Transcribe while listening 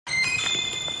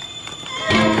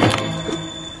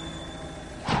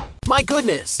My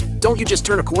goodness! Don't you just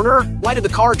turn a corner? Why did the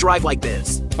car drive like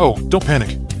this? Oh, don't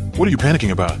panic. What are you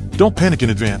panicking about? Don't panic in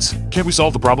advance. Can't we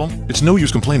solve the problem? It's no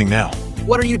use complaining now.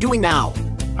 What are you doing now?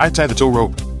 I tie the tow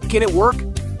rope. Can it work?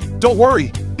 Don't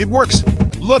worry, it works.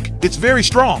 Look, it's very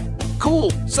strong.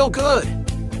 Cool, so good.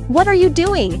 What are you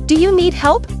doing? Do you need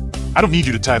help? I don't need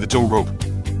you to tie the tow rope.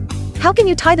 How can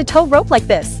you tie the tow rope like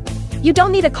this? You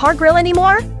don't need a car grill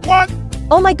anymore? What?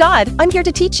 Oh my god, I'm here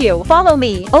to teach you. Follow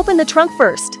me. Open the trunk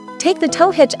first. Take the tow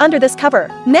hitch under this cover.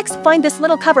 Next, find this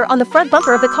little cover on the front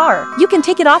bumper of the car. You can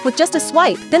take it off with just a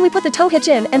swipe. Then we put the tow hitch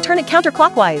in and turn it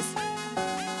counterclockwise.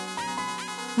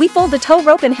 We fold the tow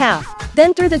rope in half,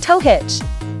 then through the tow hitch.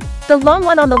 The long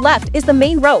one on the left is the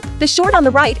main rope. The short on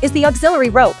the right is the auxiliary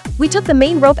rope. We took the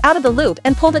main rope out of the loop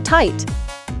and pulled it tight.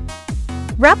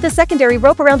 Wrap the secondary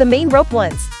rope around the main rope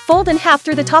once. Fold in half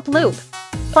through the top loop.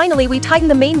 Finally, we tighten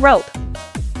the main rope.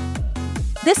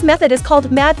 This method is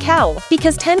called mad cow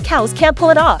because 10 cows can't pull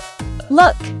it off.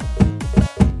 Look!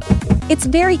 It's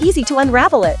very easy to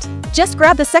unravel it. Just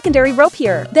grab the secondary rope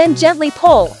here, then gently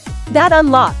pull. That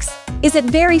unlocks. Is it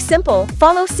very simple?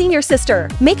 Follow Senior Sister.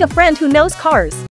 Make a friend who knows cars.